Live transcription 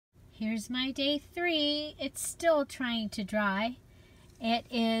Here's my day 3. It's still trying to dry. It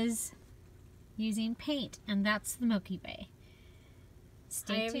is using paint, and that's the Milky Way.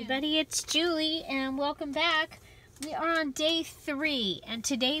 Stay tuned. Hi everybody, it's Julie, and welcome back. We are on day 3, and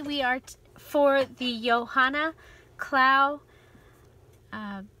today we are for the JoHanna Clough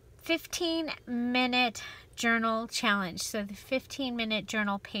 15-minute journal challenge. So the 15-minute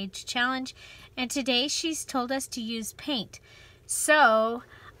journal page challenge, and today she's told us to use paint. So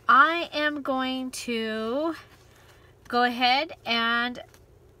I am going to go ahead and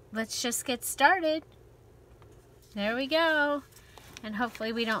let's just get started. There we go. And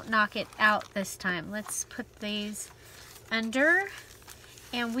hopefully we don't knock it out this time. Let's put these under.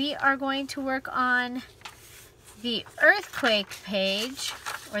 And we are going to work on the earthquake page,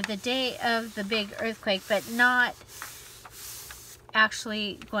 or the day of the big earthquake, but not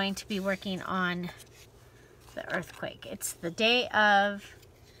actually going to be working on the earthquake. It's the day of,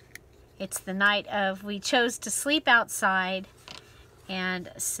 it's the night of. We chose to sleep outside,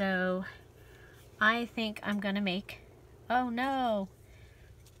 and so I think I'm gonna make, oh no.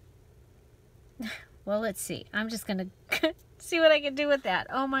 Well, let's see. I'm just gonna see what I can do with that.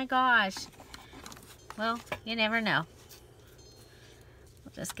 Oh my gosh. Well, you never know.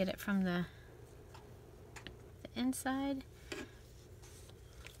 We'll just get it from the inside.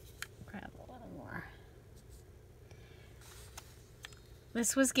 Grab a little more.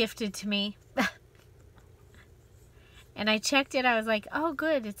 This was gifted to me. And I checked it. I was like, oh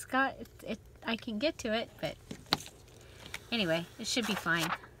good, it's got it, I can get to it, but anyway, it should be fine.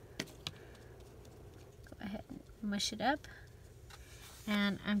 Go ahead and mush it up.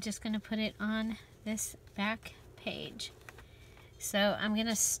 And I'm just going to put it on this back page. So I'm going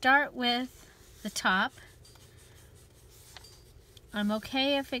to start with the top. I'm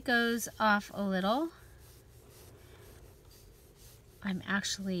okay if it goes off a little. I'm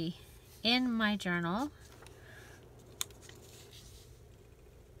actually in my journal.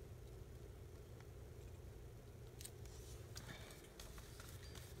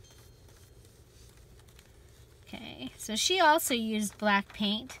 Okay, so she also used black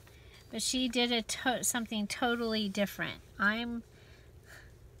paint, but she did something totally different. I'm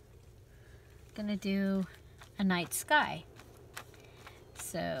gonna do a night sky.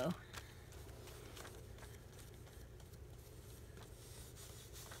 So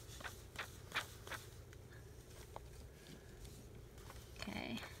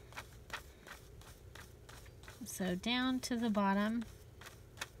okay, so down to the bottom.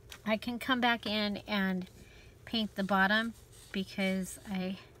 I can come back in and paint the bottom because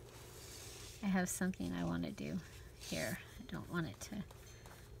I have something I want to do here. I don't want it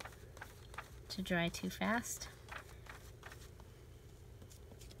to dry too fast.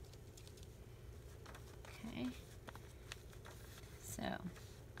 Okay. So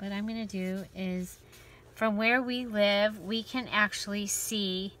what I'm going to do is, from where we live, we can actually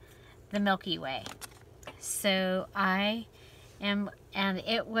see the Milky Way. So I am, and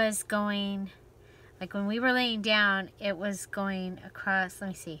it was going, like when we were laying down, it was going across, let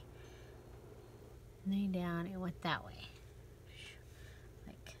me see. Laying down, it went that way.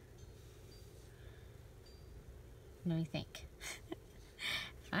 Like, let me think.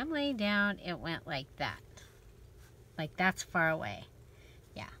 If I'm laying down, it went like that. Like that's far away.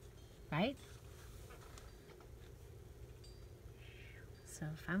 Yeah, right? So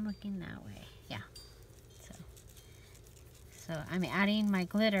if I'm looking that way, yeah. So I'm adding my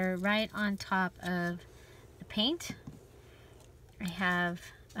glitter right on top of the paint. I have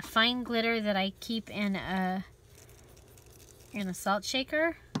a fine glitter that I keep in a salt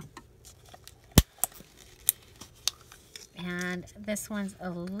shaker. And this one's a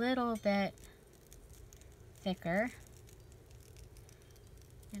little bit thicker.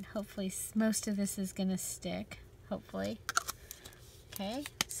 And hopefully most of this is gonna stick, hopefully. Okay,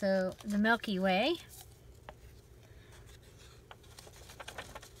 so the Milky Way.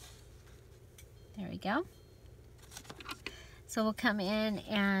 There we go. So we'll come in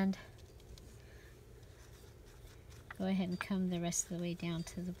and go ahead and come the rest of the way down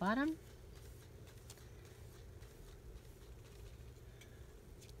to the bottom.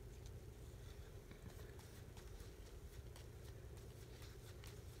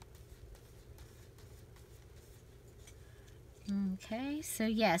 Okay, so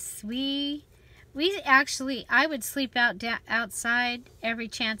yes, we actually, I would sleep outside every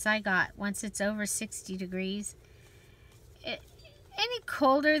chance I got once it's over 60 degrees. Any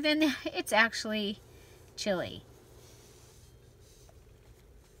colder than that, it's actually chilly.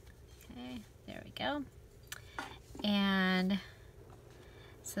 Okay, there we go. And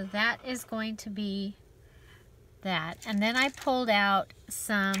so that is going to be that. And then I pulled out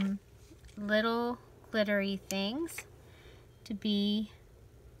some little glittery things to be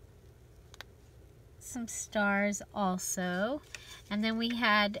some stars also. And then we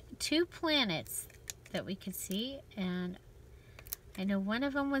had 2 planets that we could see, and I know one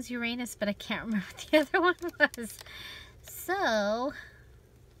of them was Uranus, but I can't remember what the other one was. So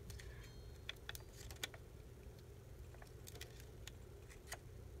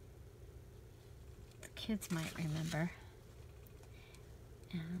the kids might remember.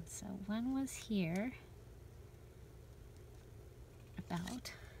 And so one was here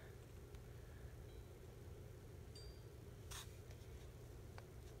about.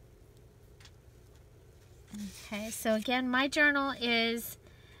 Okay, so again, my journal is,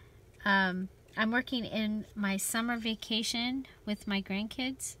 I'm working in my summer vacation with my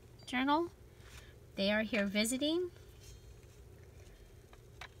grandkids journal. They are here visiting.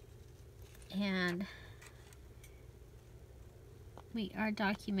 And we are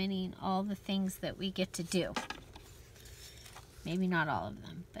documenting all the things that we get to do. Maybe not all of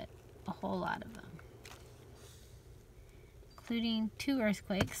them, but a whole lot of them. Including 2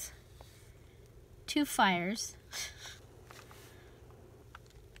 earthquakes. 2 fires.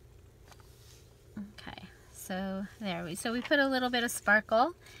 Okay, so there we put a little bit of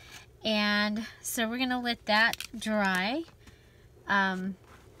sparkle, and so we're gonna let that dry. And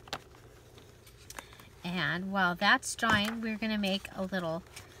while that's drying, we're gonna make a little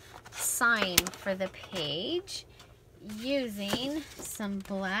sign for the page using some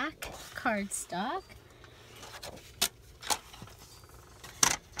black cardstock.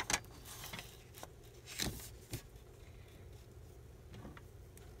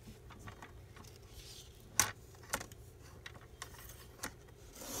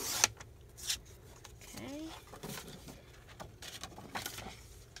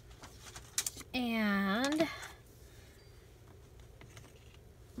 And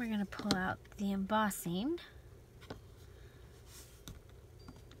we're going to pull out the embossing.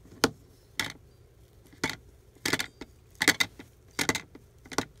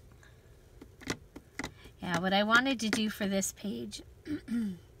 Yeah, what I wanted to do for this page,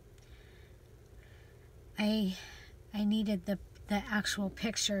 I needed the actual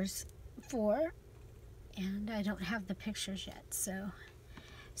pictures for, and I don't have the pictures yet, so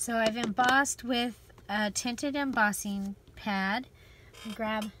I've embossed with a tinted embossing pad.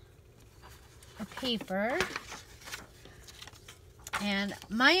 Grab a paper. And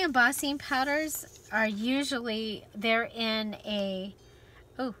my embossing powders are usually, they're in a,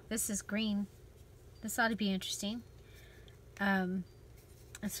 oh, this is green. This ought to be interesting.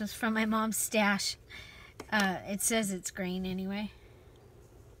 This was from my mom's stash. It says it's green anyway.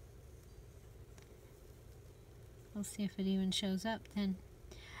 We'll see if it even shows up then.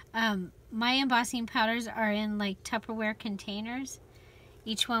 My embossing powders are in like Tupperware containers,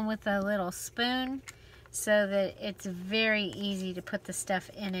 each one with a little spoon, so that it's very easy to put the stuff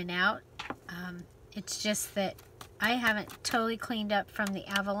in and out. It's just that I haven't totally cleaned up from the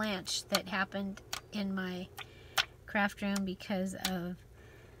avalanche that happened in my craft room because of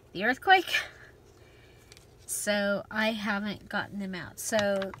the earthquake. So I haven't gotten them out.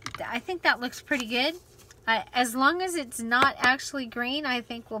 So I think that looks pretty good. As long as it's not actually green, I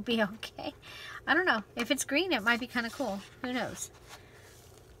think we'll be okay. I don't know. If it's green, it might be kind of cool. Who knows?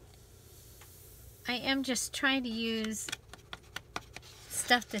 I am just trying to use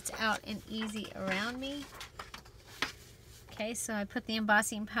stuff that's out and easy around me. Okay, so I put the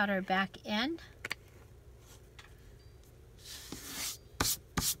embossing powder back in.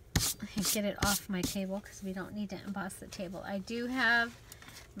 I get it off my table because we don't need to emboss the table. I do have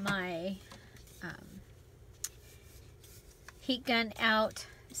my heat gun out,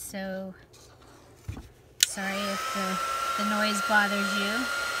 so sorry if the noise bothers you.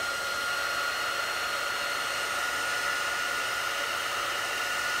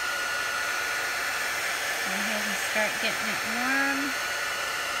 Go ahead and start getting it warm.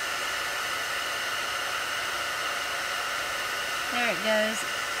 There it goes.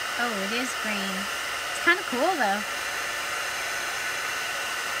 Oh, it is green. It's kind of cool though.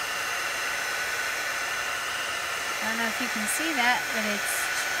 I don't know if you can see that, but it's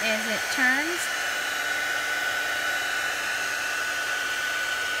as it turns.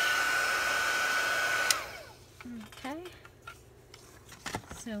 Okay.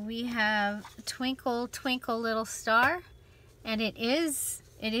 So we have Twinkle Twinkle Little Star, and it is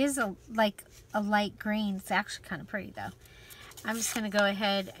like a light green. It's actually kind of pretty though. I'm just going to go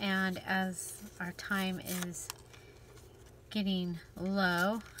ahead and, as our time is getting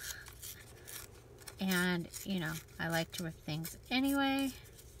low, and, you know, I like to rip things anyway.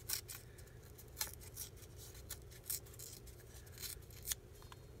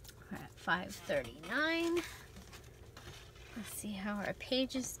 5:39. Let's see how our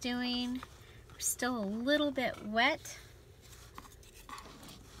page is doing. We're still a little bit wet.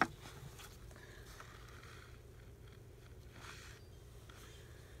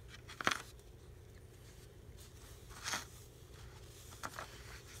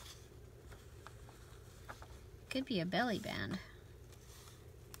 Could be a belly band.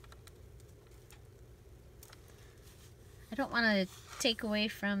 I don't want to take away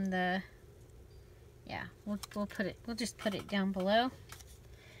from the, yeah, we'll just put it down below.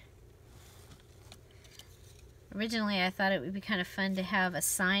 Originally I thought it would be kind of fun to have a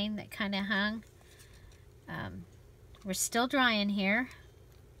sign that kind of hung. We're still drying here.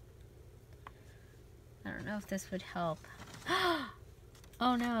 I don't know if this would help.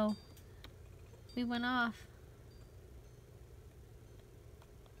 Oh no, we went off.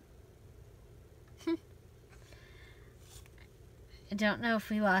 I don't know if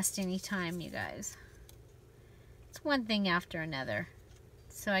we lost any time, you guys. It's one thing after another.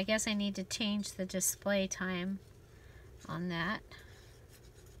 So I guess I need to change the display time on that.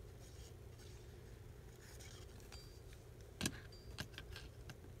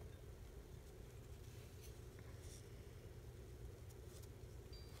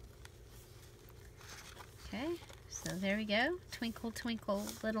 Okay, so there we go. Twinkle, twinkle,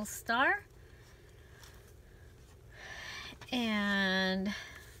 little star. And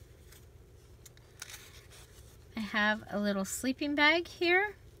I have a little sleeping bag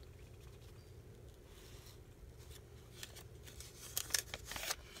here.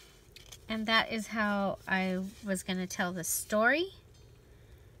 And that is how I was going to tell the story.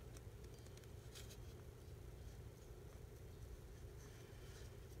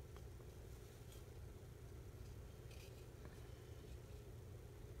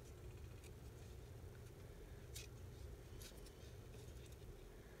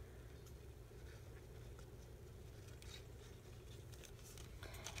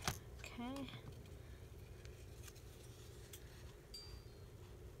 Okay.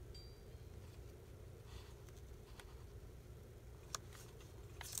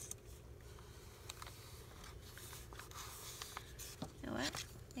 You know what?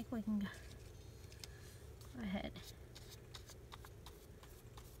 I think we can go ahead.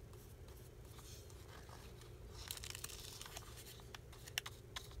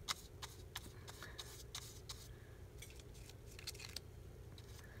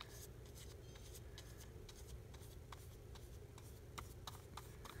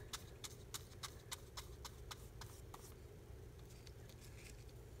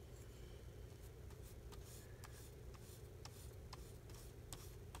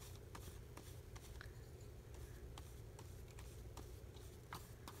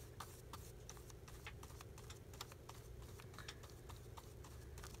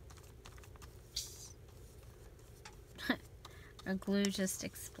 Our glue just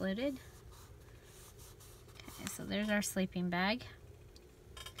exploded. Okay, so there's our sleeping bag.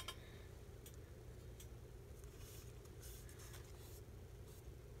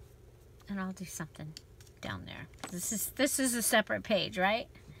 And I'll do something down there. This is a separate page, right?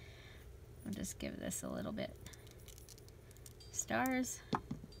 I'll just give this a little bit. Stars.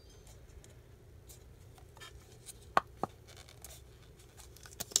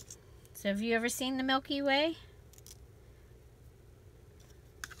 So have you ever seen the Milky Way?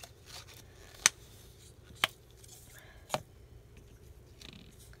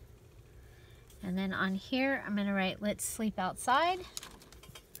 And then on here, I'm going to write, "Let's sleep outside."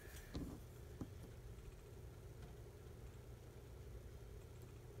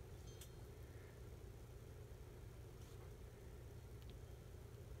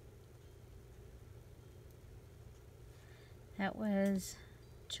 That was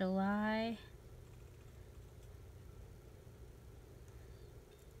July.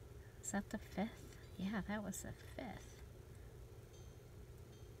 Is that the 5th? Yeah, that was the 5th.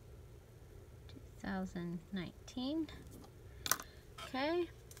 2019. Okay.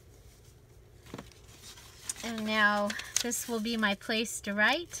 And now this will be my place to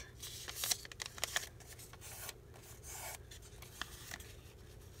write.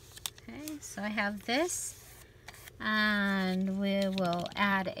 Okay, so I have this. And we will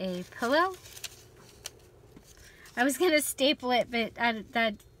add a pillow. I was going to staple it, but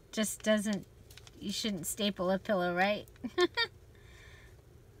that just doesn't, you shouldn't staple a pillow, right?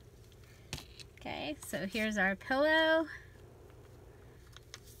 Okay, so here's our pillow.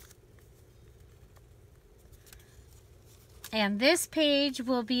 And this page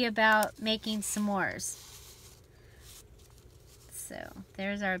will be about making s'mores. So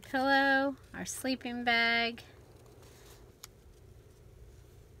there's our pillow, our sleeping bag,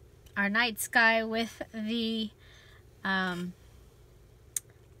 our night sky with the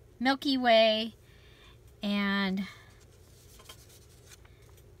Milky Way, and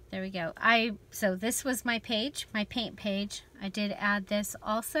there we go. So this was my page, my paint page. I did add this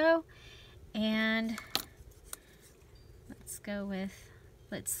also, and let's go with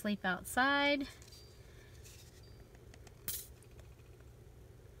Let's Sleep Outside.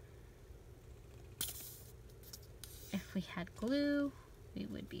 If we had glue, we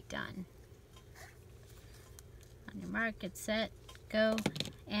would be done. On your mark, get set, go,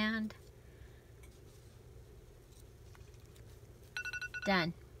 and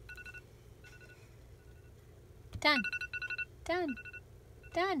done. Done. Done.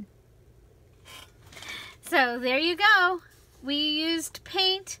 Done. So there you go. We used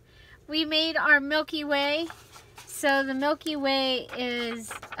paint. We made our Milky Way. So the Milky Way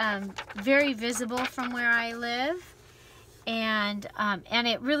is very visible from where I live. And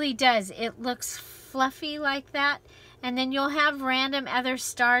it really does. It looks fluffy like that. And then you'll have random other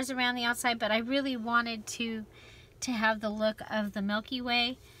stars around the outside, but I really wanted to have the look of the Milky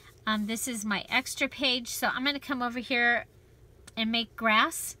Way. This is my extra page, so I'm going to come over here and make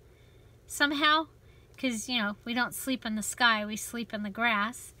grass somehow, because, you know, we don't sleep in the sky, we sleep in the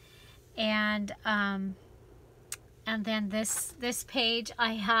grass. And then this page,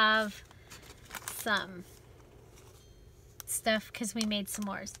 I have some stuff because we made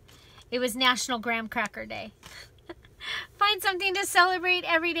s'mores. It was National Graham Cracker Day. Find something to celebrate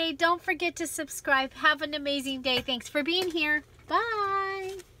every day. Don't forget to subscribe. Have an amazing day. Thanks for being here. Bye.